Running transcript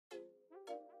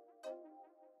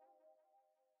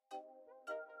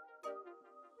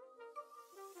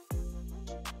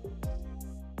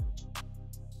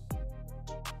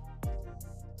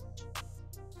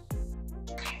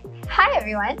Hi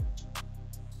everyone!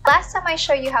 Last time I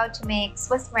showed you how to make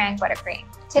Swiss meringue buttercream.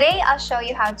 Today I'll show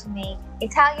you how to make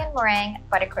Italian meringue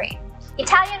buttercream.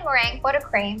 Italian meringue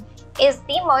buttercream is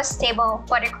the most stable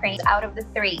buttercream out of the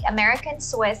three, American,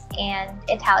 Swiss, and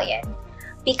Italian,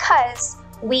 because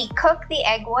we cook the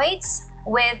egg whites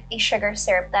with a sugar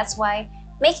syrup. That's why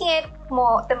making it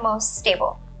the most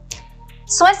stable.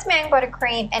 Swiss meringue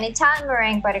buttercream and Italian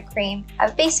meringue buttercream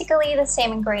have basically the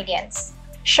same ingredients: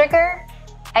 sugar,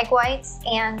 egg whites,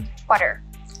 and butter.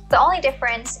 The only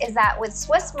difference is that with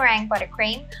Swiss meringue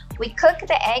buttercream, we cook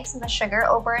the eggs and the sugar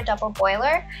over a double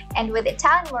boiler, and with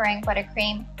Italian meringue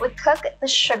buttercream, we cook the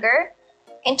sugar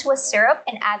into a syrup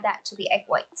and add that to the egg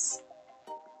whites.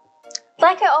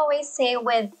 Like I always say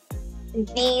with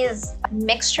these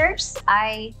mixtures,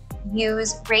 I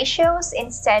use ratios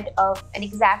instead of an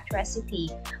exact recipe.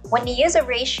 When you use a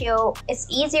ratio, it's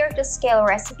easier to scale a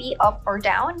recipe up or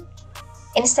down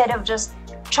instead of just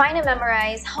trying to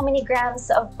memorize how many grams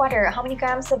of butter, how many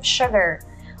grams of sugar.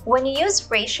 When you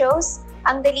use ratios,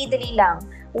 ang dali-dali lang.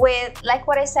 With, like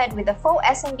what I said, with the faux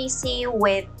SMBC,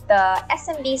 with the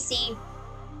SMBC,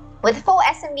 with faux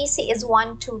SMBC is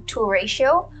 1:2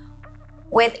 ratio.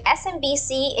 With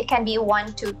SMBC, it can be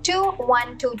 1:2,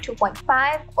 1:2,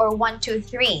 2.5, or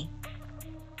 1:3.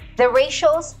 The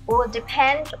ratios will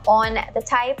depend on the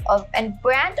type of and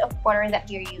brand of butter that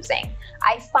you're using.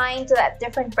 I find that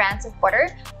different brands of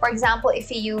butter, for example, if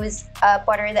you use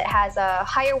butter that has a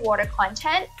higher water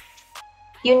content,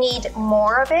 you need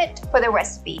more of it for the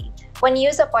recipe. When you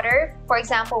use a butter, for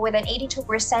example, with an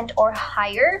 82% or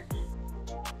higher,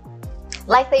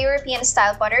 like the European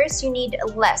style butters, you need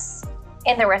less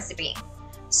in the recipe.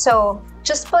 So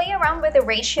just play around with the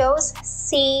ratios,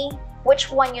 see which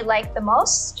one you like the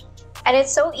most, and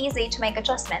it's so easy to make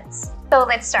adjustments. So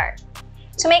let's start.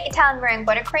 To make Italian meringue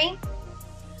buttercream,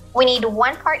 we need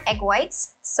 1 part egg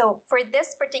whites. So for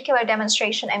this particular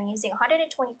demonstration, I'm using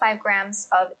 125 grams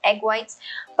of egg whites,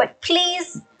 but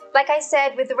please, like I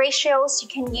said, with the ratios, you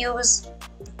can use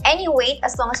any weight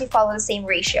as long as you follow the same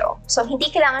ratio. So hindi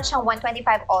kailangan siyang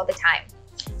 125 all the time.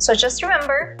 So just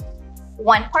remember,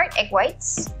 1 part egg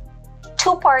whites,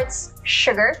 2 parts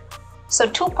sugar. So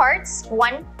 2 parts,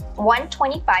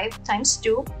 125 times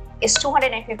 2 is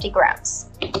 250 grams.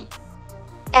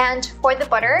 And for the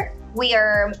butter,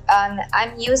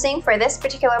 I'm using, for this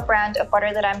particular brand of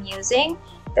butter that I'm using,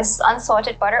 this is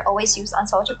unsalted butter, always use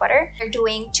unsalted butter. You're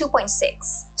doing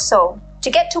 2.6. So to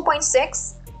get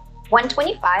 2.6,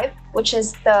 125, which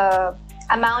is the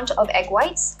amount of egg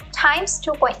whites, times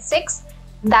 2.6,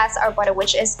 that's our butter,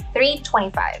 which is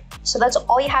 325. So that's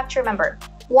all you have to remember.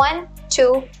 1,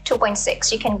 2,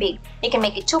 2.6. You can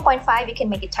make it 2.5, you can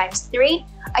make it times 3.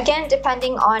 Again,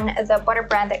 depending on the butter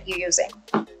brand that you're using.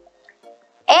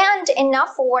 And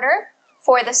enough water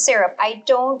for the syrup. I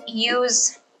don't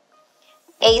use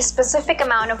a specific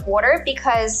amount of water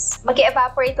because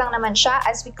mag-evaporate lang naman siya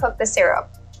as we cook the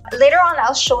syrup. Later on,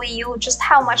 I'll show you just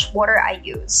how much water I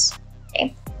use.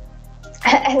 Okay.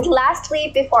 And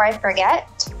lastly, before I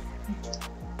forget,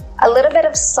 a little bit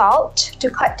of salt to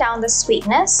cut down the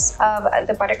sweetness of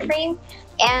the buttercream.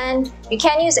 And you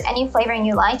can use any flavoring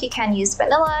you like. You can use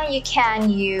vanilla, you can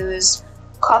use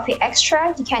coffee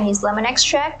extract, you can use lemon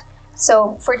extract.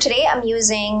 So for today, I'm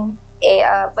using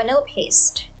a vanilla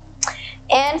paste.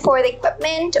 And for the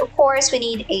equipment, of course, we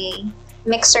need a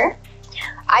mixer.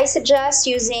 I suggest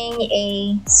using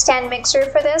a stand mixer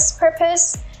for this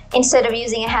purpose instead of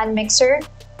using a hand mixer,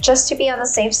 just to be on the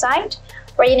safe side.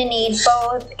 We're gonna need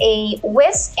both a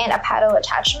whisk and a paddle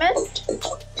attachment,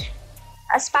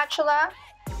 a spatula,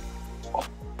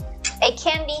 a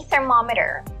candy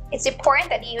thermometer. It's important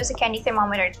that you use a candy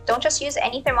thermometer. Don't just use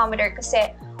any thermometer because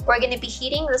we're gonna be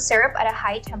heating the syrup at a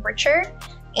high temperature,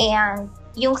 and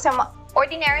yung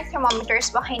ordinary thermometers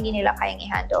baka hindi nila kayang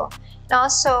i-handle. And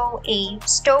also a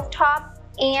stovetop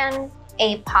and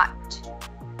a pot.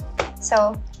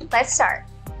 So let's start.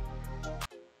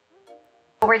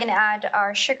 We're gonna add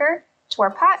our sugar to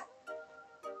our pot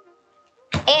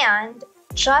and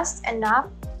just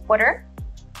enough water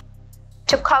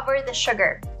to cover the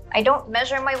sugar. I don't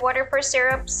measure my water for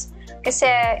syrups kasi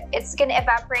it's gonna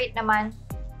evaporate naman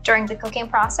during the cooking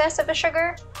process of the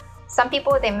sugar. Some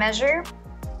people, they measure.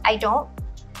 I don't.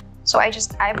 So I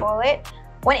just eyeball it.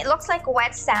 When it looks like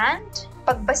wet sand,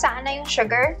 pag basaan na yung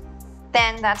sugar,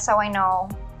 then that's how I know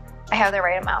I have the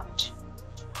right amount.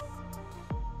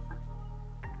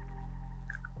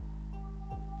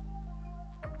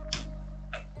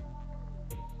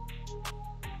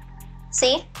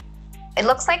 See? It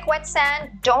looks like wet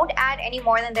sand. Don't add any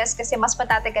more than this kasi mas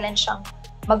matatagalan siyang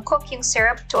mag-cook yung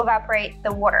syrup to evaporate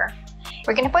the water.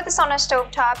 We're gonna put this on a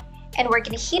stovetop and we're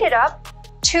gonna heat it up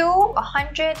to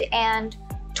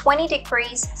 120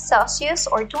 degrees Celsius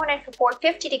or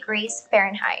 250 degrees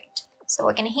Fahrenheit. So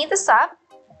we're gonna heat this up.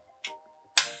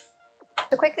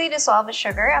 To quickly dissolve the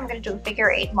sugar, I'm gonna do a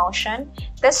figure-8 motion.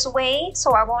 This way,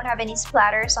 so I won't have any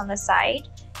splatters on the side.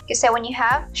 Because when you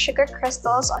have sugar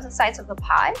crystals on the sides of the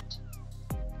pot,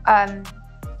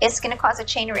 it's gonna cause a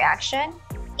chain reaction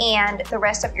and the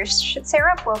rest of your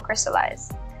syrup will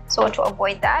crystallize. So to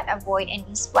avoid that, avoid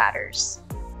any splatters.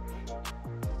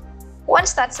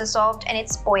 Once that's dissolved and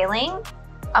it's boiling,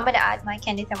 I'm gonna add my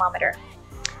candy thermometer.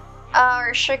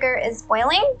 Our sugar is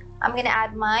boiling. I'm gonna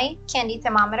add my candy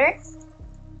thermometer.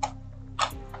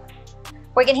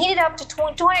 We're gonna heat it up to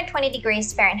 220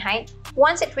 degrees Fahrenheit.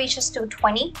 Once it reaches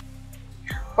 220,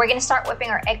 we're gonna start whipping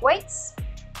our egg whites,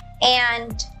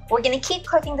 and we're gonna keep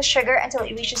cooking the sugar until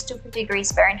it reaches 250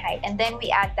 degrees Fahrenheit, and then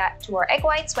we add that to our egg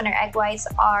whites when our egg whites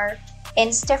are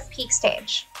in stiff peak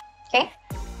stage, okay?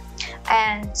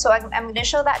 And so I'm gonna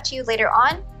show that to you later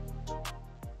on.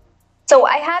 So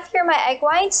I have here my egg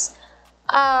whites.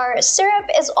 Our syrup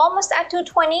is almost at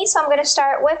 220, so I'm gonna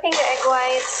start whipping the egg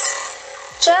whites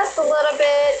just a little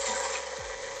bit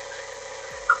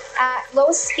at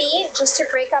low speed just to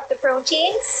break up the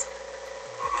proteins.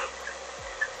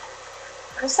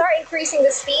 I'm gonna start increasing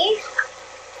the speed.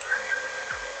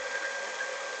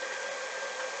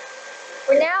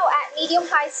 We're now at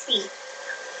medium-high speed.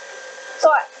 So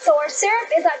our syrup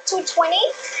is at 220.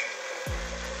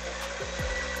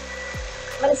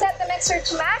 I'm gonna set the mixer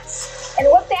to max and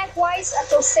whip the egg whites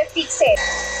until stiff peak stage.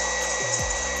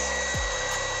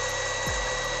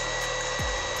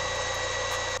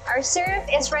 Our syrup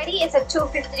is ready. It's at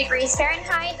 250 degrees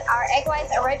Fahrenheit. Our egg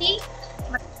whites are ready.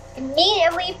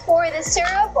 Immediately pour the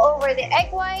syrup over the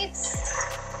egg whites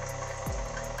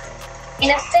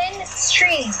in a thin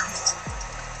stream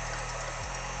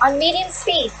on medium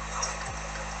speed.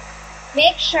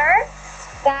 Make sure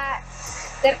that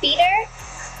the beater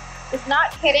is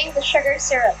not hitting the sugar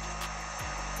syrup.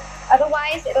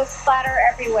 Otherwise, it'll splatter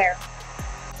everywhere.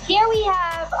 Here we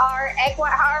have our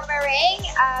meringue.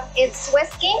 It's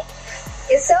whiskey.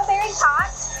 It's still very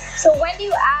hot. So when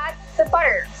you add the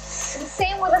butter, it's the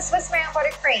same with the Swiss meringue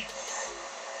buttercream.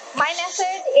 My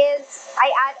method is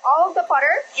I add all of the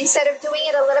butter instead of doing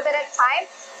it a little bit at a time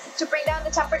to bring down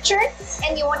the temperature,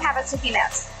 and you won't have a soupy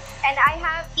mess. And I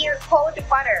have here cold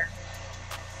butter.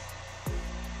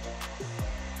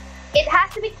 It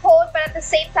has to be cold, but at the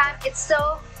same time, it's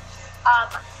still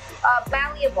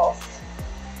malleable.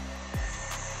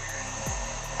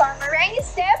 So our meringue is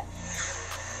stiff.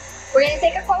 We're going to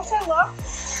take a closer look,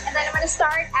 and then I'm going to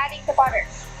start adding the butter.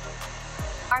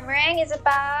 Our meringue is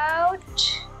about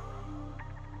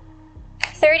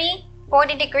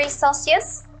 30-40 degrees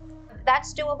Celsius.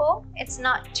 That's doable. It's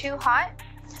not too hot.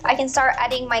 I can start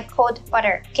adding my cold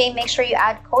butter. Okay, make sure you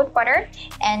add cold butter,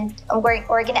 and we're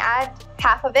going to add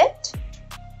half of it.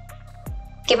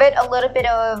 Give it a little bit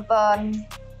of,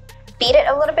 beat it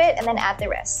a little bit, and then add the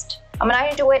rest. I'm going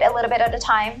to do it a little bit at a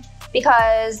time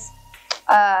because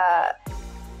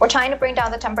we're trying to bring down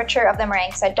the temperature of the meringue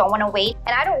because I don't want to wait.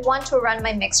 And I don't want to run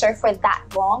my mixer for that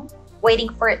long,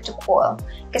 waiting for it to cool.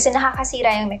 Kasi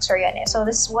nakakasira yung mixer yan eh. So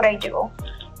this is what I do.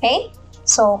 Okay?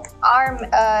 So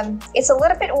it's a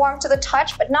little bit warm to the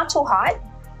touch, but not too hot.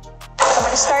 So I'm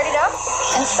going to start it up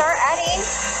and start adding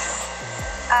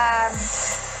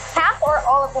half or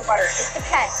all of the butter. It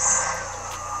depends.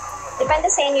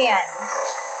 Depende sa inyo yan.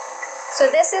 So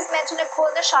this is meant to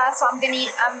cool na siya, so I'm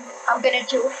gonna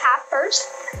do half first.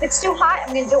 If it's too hot,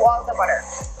 I'm gonna do all the butter.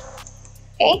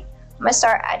 Okay, I'm gonna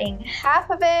start adding half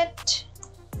of it.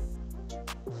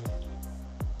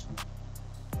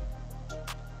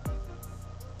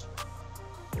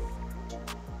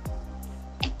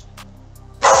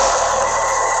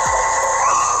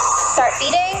 Start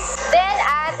beating. Then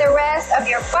add the rest of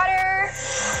your butter.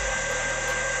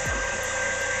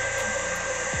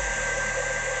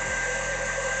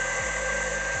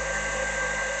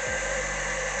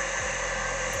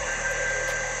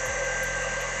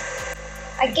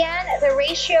 Again, the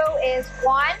ratio is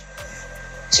 1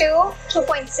 to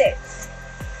 2.6.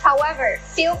 However,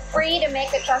 feel free to make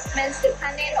adjustments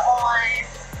depending on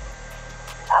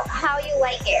how you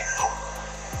like it.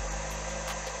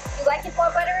 If you like it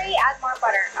more buttery, add more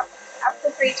butter, up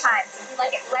to 3 times. If you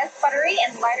like it less buttery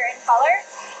and lighter in color,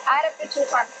 add up to 2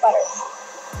 times butter.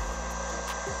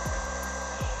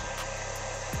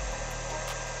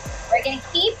 We're going to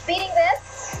keep beating this.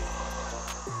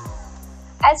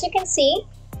 As you can see,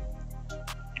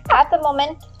 at the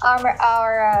moment,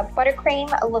 our buttercream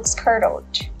looks curdled.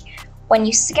 When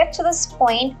you get to this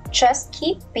point, just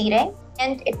keep beating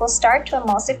and it will start to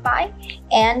emulsify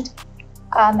and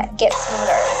get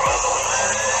smoother.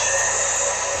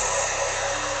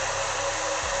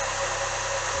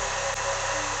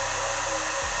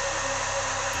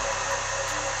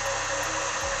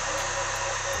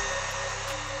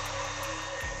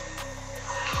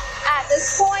 At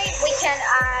this point, we can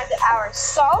add our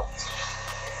salt.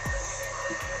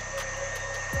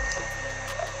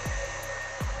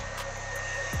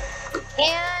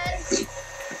 And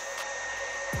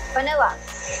vanilla.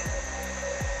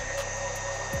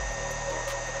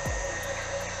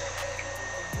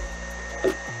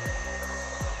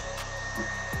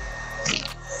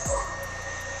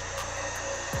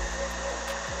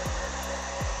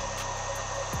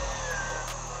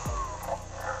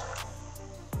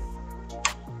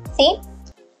 See?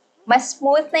 Mas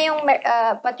smooth na yung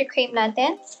buttercream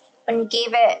natin when we gave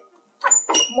it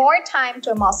more time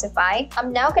to emulsify.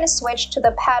 I'm now going to switch to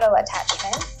the paddle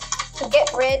attachment to get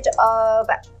rid of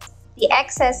the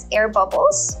excess air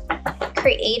bubbles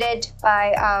created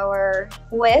by our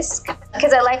whisk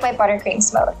because I like my buttercream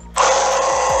smooth.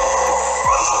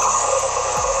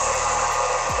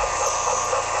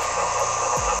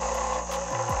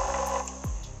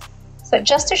 So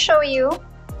just to show you,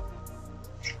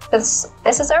 this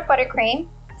is our buttercream.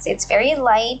 See, it's very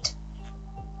light.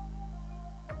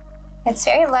 It's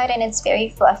very light and it's very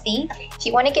fluffy. If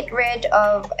you want to get rid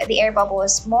of the air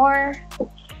bubbles more,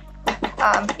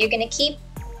 you're gonna keep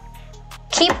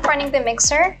running the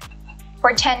mixer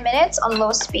for 10 minutes on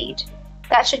low speed.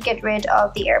 That should get rid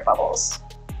of the air bubbles.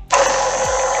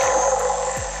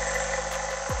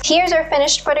 Here's our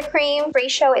finished buttercream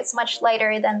ratio. It's much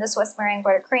lighter than the Swiss meringue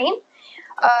buttercream.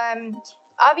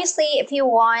 Obviously, if you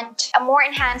want a more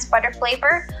enhanced butter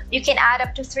flavor, you can add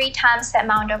up to 3 times the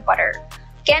amount of butter.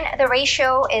 Again, the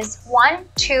ratio is 1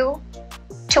 to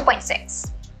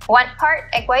 2.6. 1 part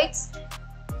egg whites,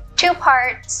 2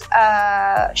 parts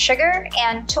sugar,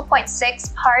 and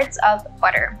 2.6 parts of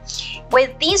butter.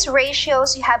 With these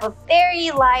ratios, you have a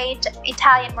very light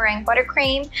Italian meringue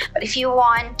buttercream. But if you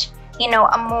want, you know,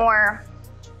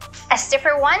 a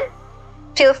stiffer one,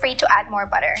 feel free to add more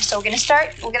butter. So we're gonna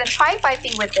try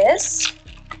piping with this,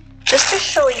 just to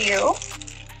show you.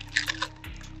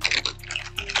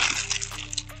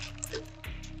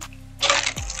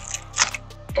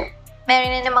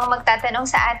 Meron na namang magtatanong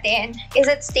sa atin, is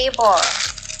it stable?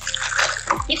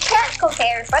 You can't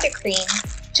compare buttercream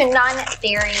to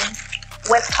non-dairy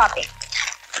whipped topping.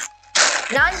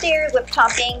 Non-dairy whipped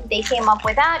topping, they came up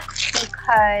with that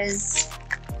because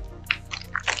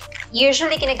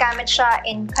usually ginagamit siya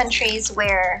in countries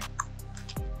where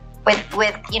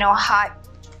with you know, hot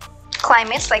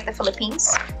climates like the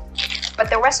Philippines. But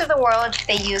the rest of the world,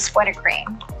 they use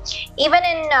buttercream. Even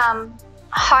in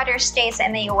hotter states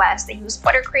in the US, they use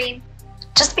buttercream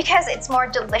just because it's more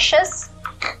delicious.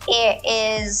 It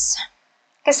is,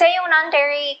 kasi yung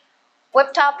non-dairy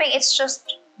whipped topping, it's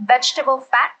just vegetable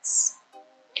fats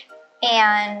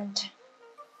and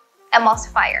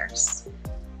emulsifiers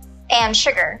and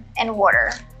sugar and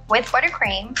water. With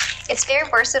buttercream, it's very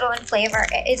versatile in flavor.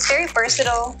 It's very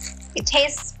versatile. It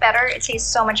tastes better. It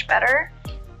tastes so much better.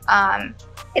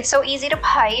 It's so easy to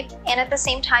pipe, and at the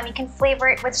same time, you can flavor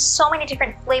it with so many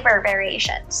different flavor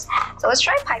variations. So let's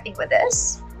try piping with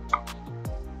this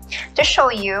to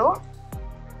show you.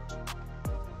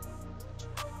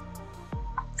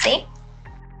 See?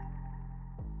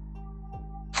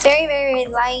 Very, very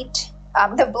light.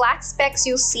 The black specks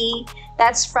you'll see,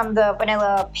 that's from the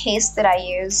vanilla paste that I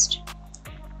used.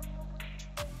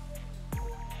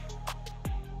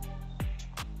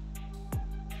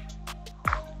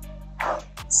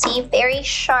 See, very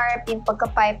sharp yung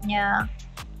pagka-pipe niya.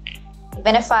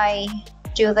 Even if I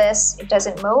do this, it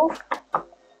doesn't move.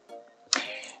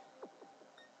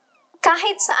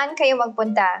 Kahit saan kayo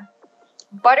magpunta,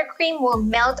 buttercream will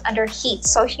melt under heat.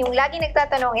 So yung lagi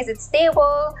nagtatanong, is it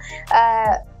stable?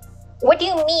 What do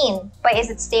you mean by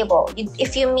is it stable?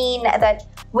 If you mean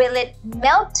that will it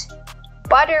melt,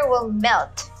 butter will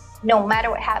melt no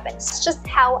matter what happens. It's just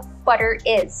how butter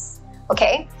is,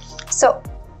 okay? So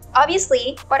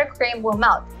obviously, buttercream will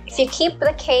melt. If you keep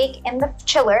the cake in the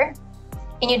chiller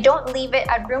and you don't leave it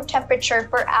at room temperature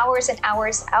for hours and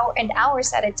hours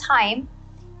at a time,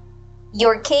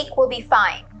 your cake will be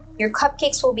fine. Your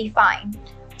cupcakes will be fine,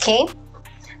 okay?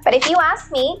 But if you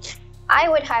ask me, I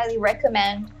would highly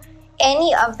recommend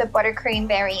any of the buttercream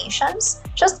variations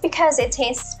just because it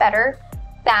tastes better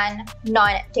than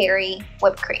non-dairy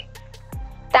whipped cream.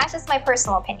 That's just my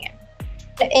personal opinion.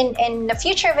 In the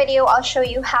future video, I'll show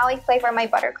you how I flavor my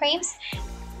buttercreams,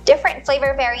 different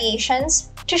flavor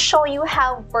variations to show you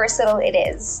how versatile it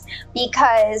is.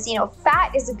 Because, you know,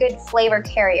 fat is a good flavor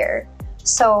carrier.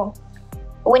 So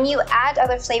when you add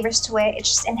other flavors to it, it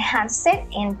just enhances it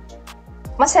and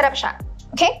masarap siya.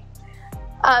 Okay?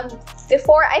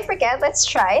 Before I forget, let's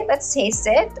try. Let's taste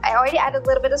it. I already added a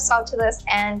little bit of salt to this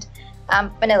and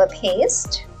vanilla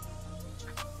paste.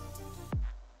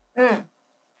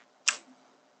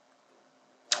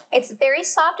 It's very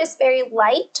soft. It's very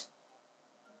light.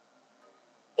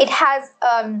 It has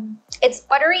it's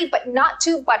buttery, but not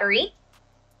too buttery.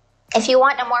 If you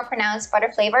want a more pronounced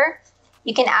butter flavor,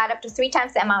 you can add up to 3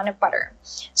 times the amount of butter.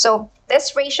 So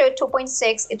this ratio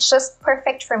 2.6, it's just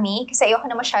perfect for me kasi ayoko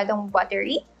na masyadong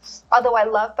buttery. Although I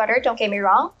love butter, don't get me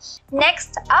wrong.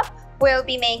 Next up, we'll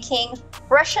be making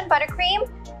Russian buttercream,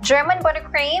 German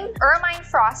buttercream, ermine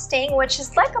frosting, which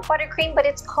is like a buttercream but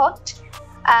it's cooked.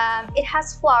 It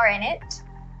has flour in it,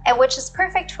 and which is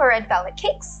perfect for red velvet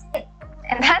cakes.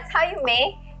 And that's how you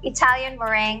make Italian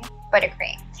meringue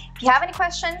buttercream. If you have any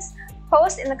questions,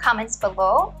 post in the comments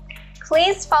below.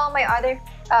 Please follow my other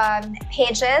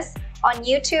pages on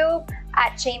YouTube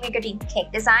at Jamie Gordino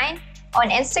Cake Design, on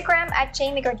Instagram at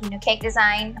Jamie Gordino Cake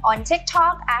Design, on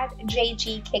TikTok at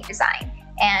JG Cake Design,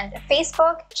 and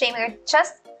Facebook,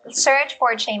 just search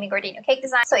for Jamie Gordino Cake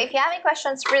Design. So if you have any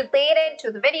questions related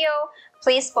to the video,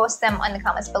 please post them on the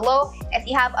comments below. If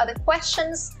you have other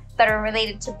questions that are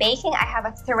related to baking, I have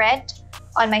a thread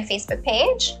on my Facebook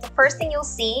page. The first thing you'll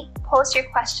see, post your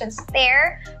questions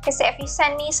there. Because if you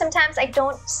send me, sometimes I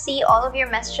don't see all of your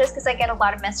messages because I get a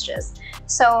lot of messages.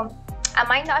 So I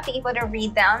might not be able to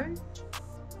read them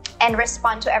and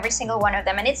respond to every single one of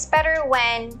them. And it's better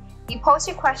when you post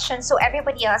your questions so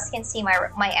everybody else can see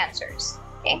my answers.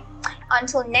 Okay?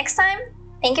 Until next time,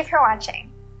 thank you for watching.